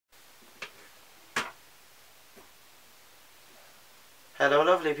Hello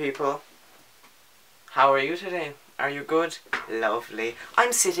lovely people. How are you today? Are you good? Lovely.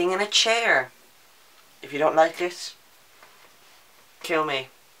 I'm sitting in a chair. If you don't like it, kill me.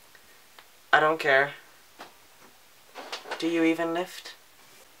 I don't care. Do you even lift?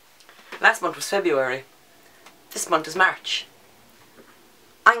 Last month was February. This month is March.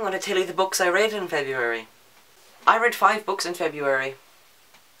 I'm going to tell you the books I read in February. I read 5 books in February.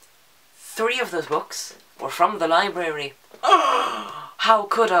 3 of those books were from the library. How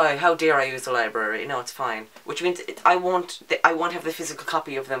could I? How dare I use the library? No, it's fine. Which means I won't have the physical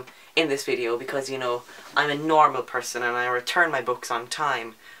copy of them in this video because, you know, I'm a normal person and I return my books on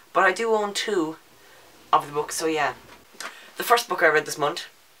time. But I do own 2 of the books, so yeah. The first book I read this month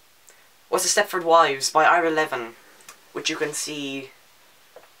was The Stepford Wives by Ira Levin, which you can see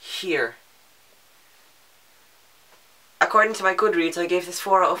here. According to my Goodreads, I gave this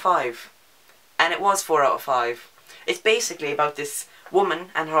 4 out of 5. And it was 4 out of 5. It's basically about this woman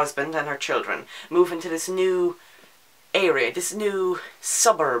and her husband and her children move into this new area, this new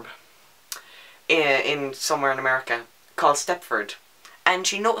suburb in somewhere in America called Stepford. And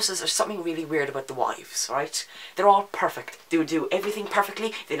she notices there's something really weird about the wives, right? They're all perfect. They do everything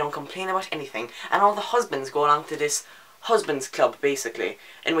perfectly. They don't complain about anything. And all the husbands go along to this husbands club, basically,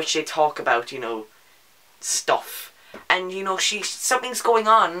 in which they talk about, you know, stuff. And, you know, something's going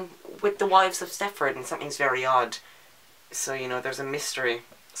on with the wives of Stepford and something's very odd. So, you know, there's a mystery.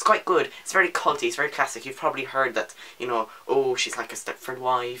 It's quite good. It's very culty. It's very classic. You've probably heard that, you know, oh, she's like a Stepford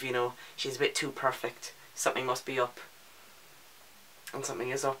wife, you know. She's a bit too perfect. Something must be up. And something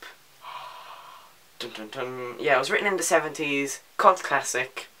is up. Dun, dun, dun. Yeah, it was written in the 70s. Cult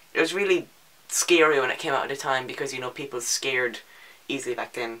classic. It was really scary when it came out at the time because, you know, people scared easily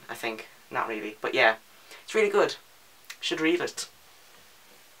back then, I think. Not really. But yeah, it's really good. Should read it.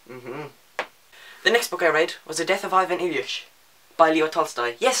 The next book I read was The Death of Ivan Ilyich by Leo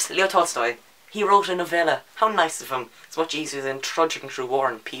Tolstoy. Yes, Leo Tolstoy. He wrote a novella. How nice of him. It's much easier than trudging through War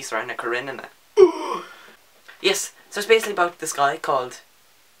and Peace or Anna Karenina. Yes, so it's basically about this guy called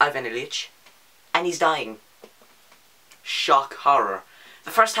Ivan Ilyich, and he's dying. Shock horror.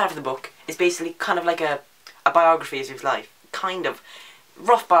 The first half of the book is basically kind of like a biography of his life. Kind of.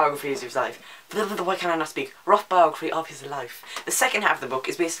 Rough biography of his life. Why can I not speak? Rough biography of his life. The second half of the book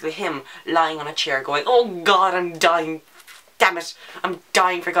is basically him lying on a chair going, oh God, I'm dying. Damn it, I'm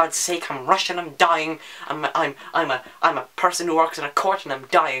dying for God's sake. I'm Russian, I'm dying. I'm a person who works in a court and I'm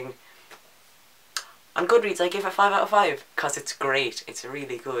dying. On Goodreads I give it 5 out of 5 because it's great. It's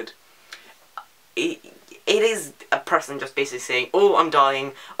really good. It is a person just basically saying, oh, I'm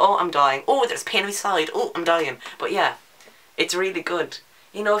dying. Oh, I'm dying. Oh, there's pain on my side. Oh, I'm dying. But yeah, it's really good.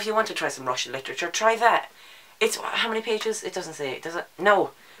 You know, if you want to try some Russian literature, try that. It's, how many pages? It doesn't say, does it?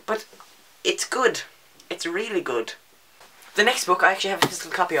 No. But it's good. It's really good. The next book I actually have a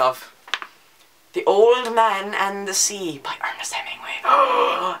physical copy of. The Old Man and the Sea by Ernest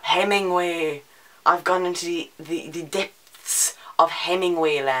Hemingway. Hemingway. I've gone into the depths of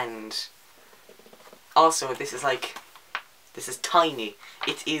Hemingway land. Also, this is tiny.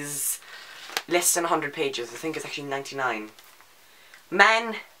 It is less than 100 pages. I think it's actually 99.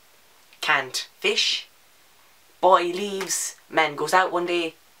 Man can't fish. Boy leaves. Man goes out one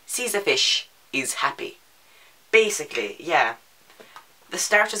day, sees a fish, is happy. Basically, yeah. The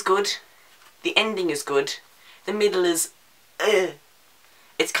start is good. The ending is good. The middle is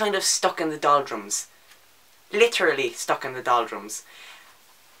It's kind of stuck in the doldrums. Literally stuck in the doldrums.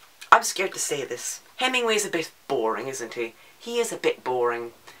 I'm scared to say this. Hemingway's a bit boring, isn't he? He is a bit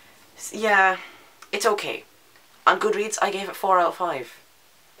boring. Yeah, it's okay. On Goodreads, I gave it 4 out of 5.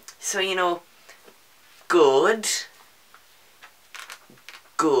 So, you know, good.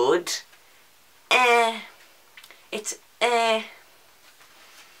 Good. It's The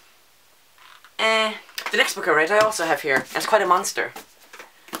next book I read, I also have here, and it's quite a monster.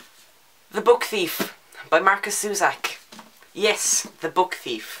 The Book Thief by Marcus Zusak. Yes, The Book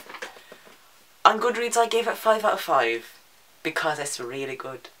Thief. On Goodreads, I gave it 5 out of 5 because it's really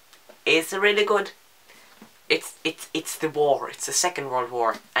good. It's really good. It's the war. It's the Second World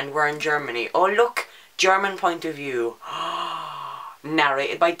War, and we're in Germany. Oh look, German point of view.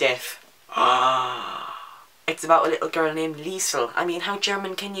 Narrated by Deaf. It's about a little girl named Liesel. I mean, how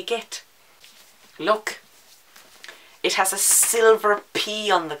German can you get? Look, it has a silver P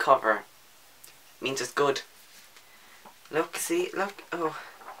on the cover. Means it's good. Look, see, look. Oh,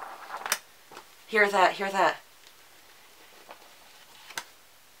 hear that? Hear that?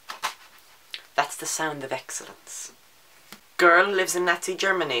 That's the sound of excellence. Girl lives in Nazi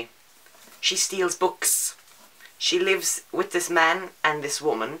Germany. She steals books. She lives with this man and this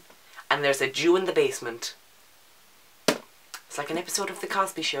woman, and there's a Jew in the basement. It's like an episode of The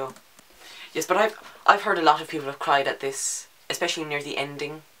Cosby Show. Yes, but I've heard a lot of people have cried at this, especially near the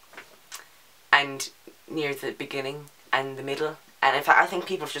ending, and near the beginning, and the middle. And in fact, I think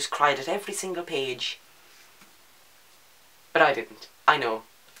people have just cried at every single page. But I didn't. I know.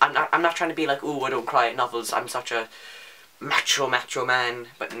 I'm not trying to be like, ooh, I don't cry at novels, I'm such a macho man.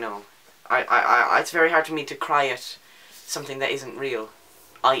 But no. It's very hard for me to cry at something that isn't real.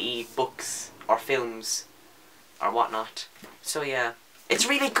 I.e. books, or films, or whatnot. So yeah. It's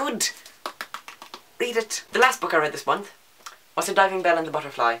really good! Read it. The last book I read this month was The Diving Bell and the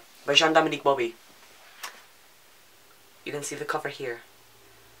Butterfly by Jean-Dominique Bauby. You can see the cover here.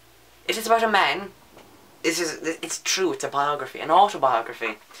 It is about a man. It's true, it's a biography, an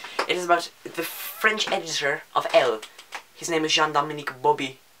autobiography. It is about the French editor of Elle. His name is Jean-Dominique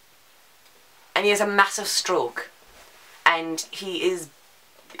Bauby. And he has a massive stroke. And he is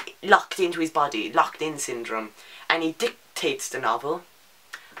locked into his body, locked-in syndrome. And he dictates the novel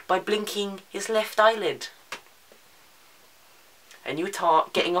by blinking his left eyelid. And you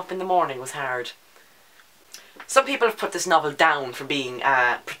thought getting up in the morning was hard. Some people have put this novel down for being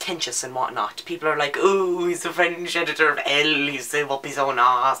pretentious and whatnot. People are like, ooh, he's the French editor of Elle, he's up his own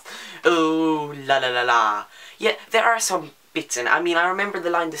ass. Ooh, la la la la. Yeah, there are some bits in it. I mean, I remember the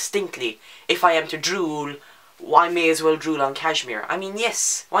line distinctly. If I am to drool, I may as well drool on cashmere. I mean,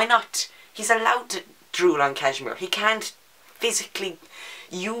 yes, why not? He's allowed to drool on cashmere. He can't physically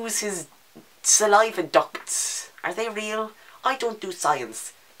use his saliva ducts. Are they real? I don't do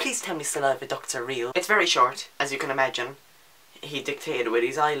science. Please tell me saliva ducts are real. It's very short, as you can imagine. He dictated with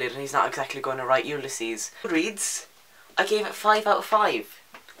his eyelid and he's not exactly going to write Ulysses. Reads, I gave it 5 out of 5.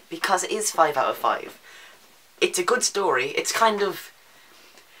 Because it is 5 out of 5. It's a good story. It's kind of,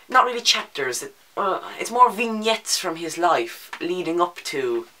 not really chapters. It's more vignettes from his life leading up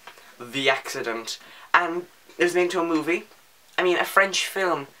to the accident. And it was made into a movie. I mean, a French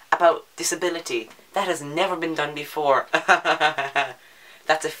film about disability. That has never been done before.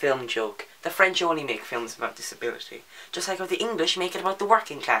 That's a film joke. The French only make films about disability. Just like how the English make it about the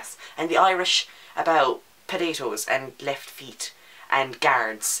working class. And the Irish about potatoes and left feet and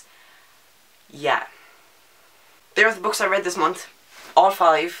guards. Yeah. There are the books I read this month. All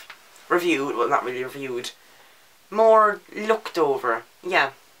 5. Reviewed. Well, not really reviewed. More looked over.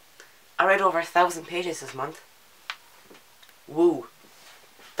 Yeah. I read over 1,000 pages this month. Woo.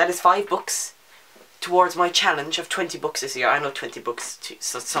 That is 5 books towards my challenge of 20 books this year. I know 20 books,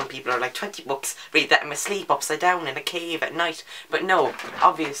 so some people are like, 20 books? Read that in my sleep, upside down, in a cave at night. But no,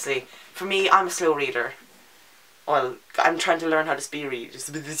 obviously. For me, I'm a slow reader. Well, I'm trying to learn how to speed read.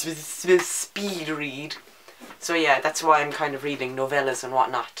 So yeah, that's why I'm kind of reading novellas and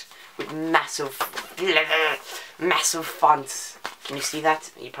whatnot. With massive fonts. Can you see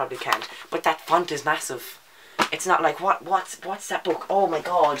that? You probably can't. But that font is massive. It's not like, what's that book? Oh my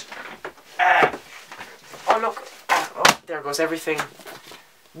god. Oh look. Oh, there goes everything.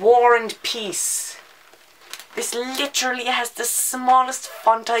 War and Peace. This literally has the smallest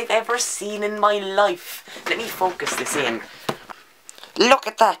font I've ever seen in my life. Let me focus this in. Look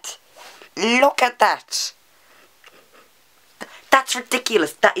at that. Look at that. That's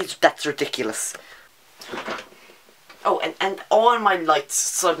ridiculous. That's ridiculous. Oh, and all my lights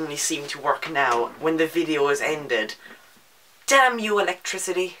suddenly seem to work now when the video has ended. Damn you,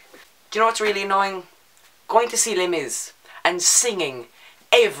 electricity. Do you know what's really annoying? Going to see Les Mis and singing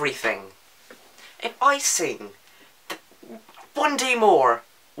everything. If I sing one day more,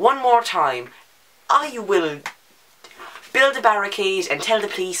 one more time, I will build a barricade and tell the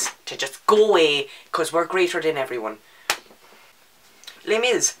police to just go away because we're greater than everyone. Les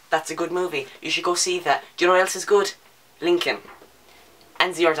Mis, that's a good movie. You should go see that. Do you know what else is good? Lincoln.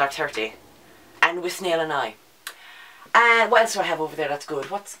 And Zero Dark 30. And With Snail and I. What else do I have over there that's good?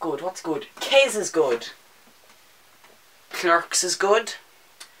 What's good? What's good? K's is good. Clerks is good.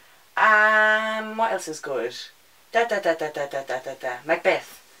 What else is good?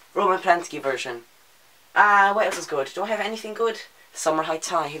 Macbeth. Roman Polanski version. What else is good? Do I have anything good? Summer Heights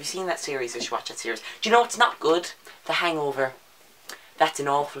High. Have you seen that series? You should watch that series. Do you know what's not good? The Hangover. That's an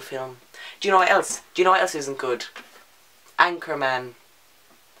awful film. Do you know what else? Do you know what else isn't good? Anchorman.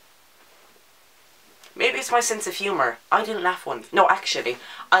 Maybe it's my sense of humour. I didn't laugh once. No, actually,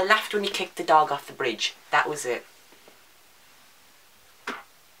 I laughed when he kicked the dog off the bridge. That was it.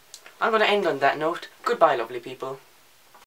 I'm going to end on that note. Goodbye, lovely people.